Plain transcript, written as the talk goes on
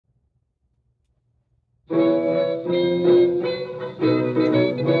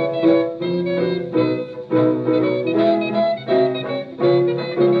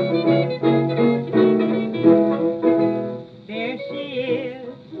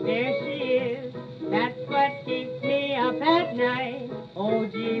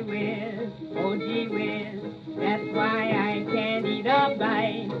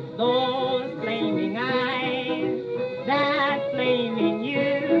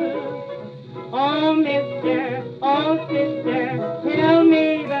sister, tell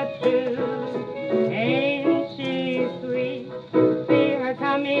me the truth. Ain't she sweet? See her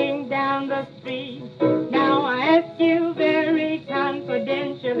coming down the street. Now I ask you very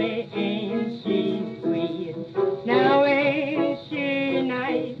confidentially, ain't she sweet? Now ain't she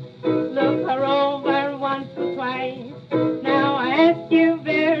nice? Look her over once or twice. Now I ask you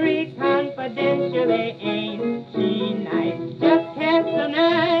very confidentially, ain't she nice? Just cast an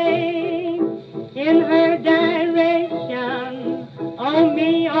eye in her direction. Oh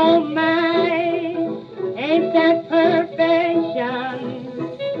me, oh my, ain't that perfection?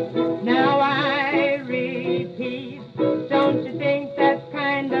 Now I repeat, don't you think that's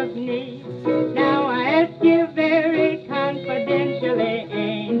kind of neat? Now I ask you very confidentially,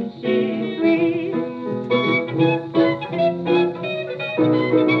 ain't she sweet?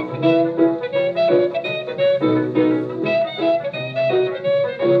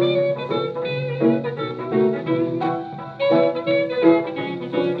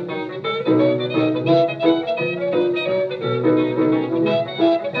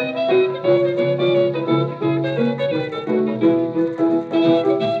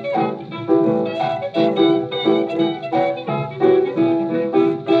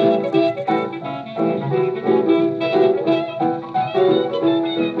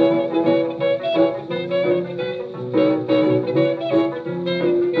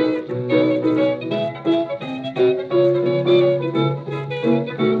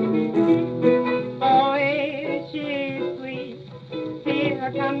 Oh, ain't she sweet? See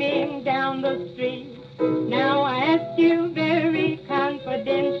her coming down the street. Now I ask you very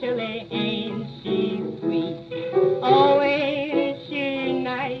confidentially, ain't she sweet? Oh, ain't she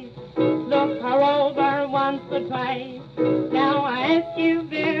nice? Look her over once or twice. Now I ask you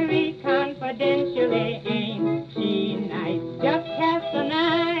very confidentially,